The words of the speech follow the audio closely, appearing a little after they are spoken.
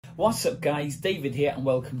What's up guys, David here and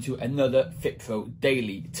welcome to another FitPro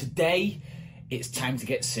Daily. Today, it's time to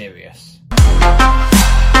get serious.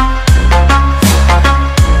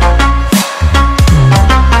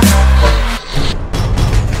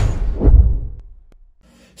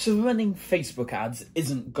 So running Facebook ads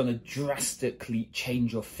isn't going to drastically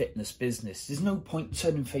change your fitness business. There's no point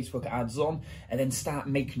turning Facebook ads on and then start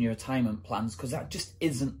making your retirement plans because that just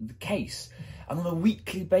isn't the case. And on a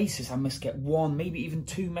weekly basis, I must get one, maybe even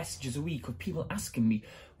two messages a week of people asking me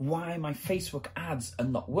why my Facebook ads are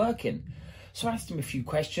not working. So I asked them a few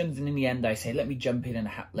questions and in the end I say, let me jump in and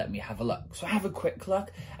let me have a look. So I have a quick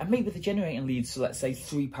look and maybe they're generating leads, so let's say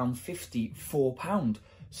 £3.50, £4.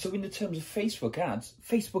 So in the terms of Facebook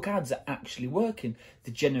ads are actually working.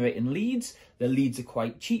 They're generating leads, the leads are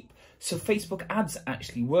quite cheap. So Facebook ads are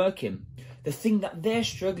actually working. The thing that they're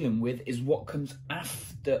struggling with is what comes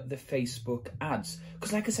after the Facebook ads.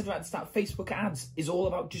 Because like I said right at the start, Facebook ads is all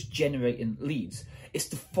about just generating leads. It's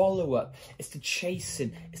the follow-up, it's the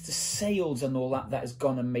chasing, it's the sales and all that is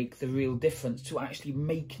gonna make the real difference to actually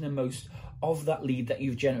making the most of that lead that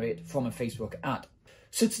you've generated from a Facebook ad.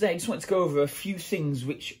 So today I just wanted to go over a few things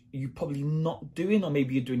which you're probably not doing, or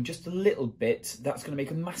maybe you're doing just a little bit, that's going to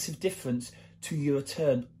make a massive difference to your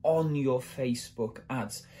return on your Facebook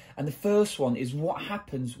ads. And the first one is what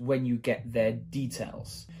happens when you get their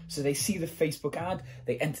details. So they see the Facebook ad,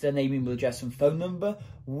 they enter their name, email address and phone number.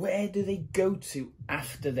 Where do they go to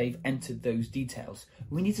after they've entered those details?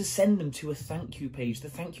 We need to send them to a thank you page. The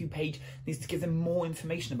thank you page needs to give them more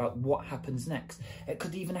information about what happens next. It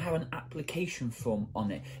could even have an application form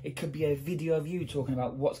on it. It could be a video of you talking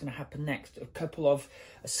about what's going to happen next, a couple of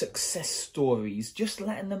success stories, just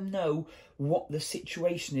letting them know what the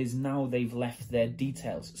situation is now they've left their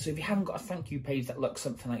details. So if you haven't got a thank you page that looks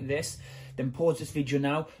something like this, then pause this video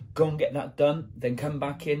now, go and get that done, then come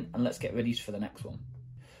back in and let's get ready for the next one.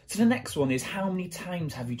 So the next one is, how many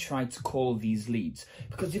times have you tried to call these leads?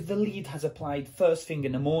 Because if the lead has applied first thing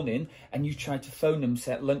in the morning and you tried to phone them,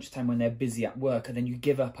 say at lunchtime when they're busy at work, and then you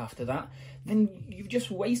give up after that, then you've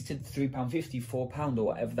just wasted £3.50, £4 or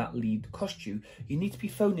whatever that lead cost you. You need to be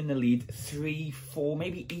phoning the lead 3, 4,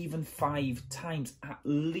 maybe even 5 times at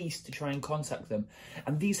least to try and contact them.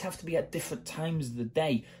 And these have to be at different times of the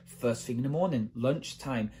day. First thing in the morning,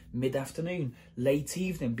 lunchtime, mid-afternoon, late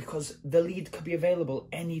evening, because the lead could be available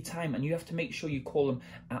any time and you have to make sure you call them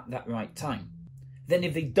at that right time. Then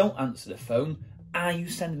if they don't answer the phone, are you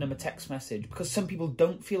sending them a text message? Because some people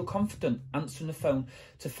don't feel confident answering the phone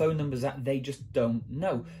to phone numbers that they just don't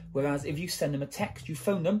know. Whereas if you send them a text, you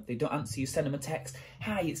phone them, they don't answer, you send them a text.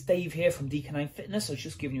 Hi, it's Dave here from DK9 Fitness. I was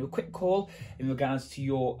just giving you a quick call in regards to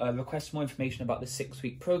your request for more information about the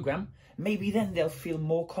 6-week program. Maybe then they'll feel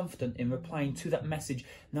more confident in replying to that message.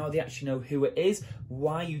 Now they actually know who it is,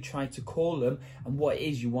 why you tried to call them, and what it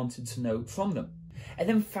is you wanted to know from them. And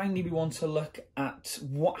then finally, we want to look at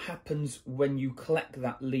what happens when you collect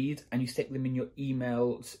that lead and you stick them in your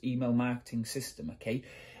email marketing system, okay?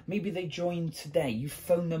 Maybe they joined today, you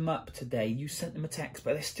phoned them up today, you sent them a text,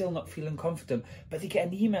 but they're still not feeling confident, but they get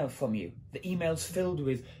an email from you. The email's filled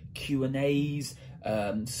with Q&As,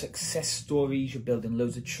 success stories, you're building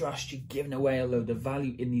loads of trust, you're giving away a load of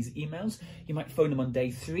value in these emails. You might phone them on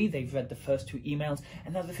day 3, they've read the first 2 emails,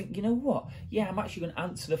 and now they think, you know what, yeah, I'm actually going to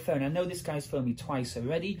answer the phone. I know this guy's phoned me twice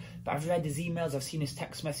already, but I've read his emails, I've seen his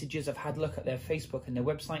text messages, I've had a look at their Facebook and their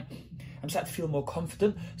website. I'm starting to feel more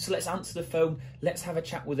confident, so let's answer the phone, let's have a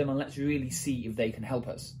chat with them, and let's really see if they can help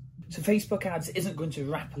us. So Facebook ads isn't going to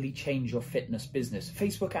rapidly change your fitness business.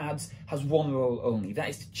 Facebook ads has one role only. That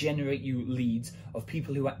is to generate you leads of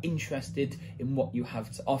people who are interested in what you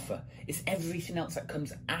have to offer. It's everything else that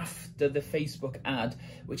comes after the Facebook ad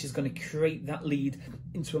which is going to create that lead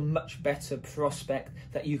into a much better prospect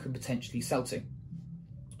that you can potentially sell to.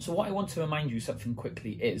 So what I want to remind you something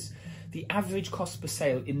quickly is the average cost per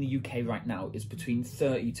sale in the UK right now is between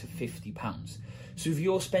 £30 to £50. So if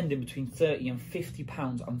you're spending between £30 and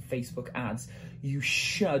 £50 on Facebook ads, you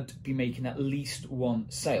should be making at least one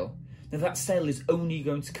sale. Now that sale is only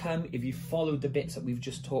going to come if you follow the bits that we've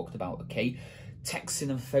just talked about, okay? Texting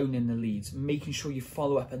and phoning the leads, making sure you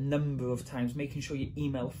follow up a number of times, making sure your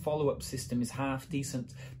email follow-up system is half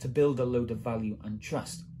decent to build a load of value and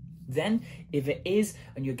trust. Then, if it is,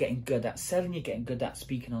 and you're getting good at selling, you're getting good at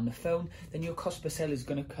speaking on the phone, then your cost per sale is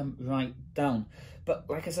going to come right down. But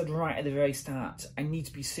like I said right at the very start, I need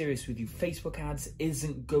to be serious with you. Facebook ads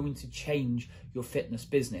isn't going to change your fitness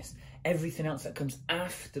business. Everything else that comes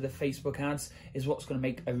after the Facebook ads is what's going to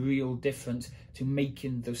make a real difference to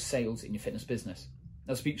making those sales in your fitness business.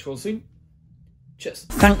 I'll speak to you all soon. Cheers.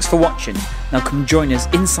 Thanks for watching. Now come join us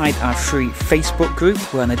inside our free Facebook group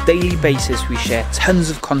where on a daily basis we share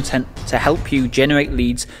tons of content to help you generate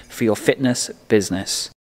leads for your fitness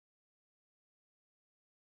business.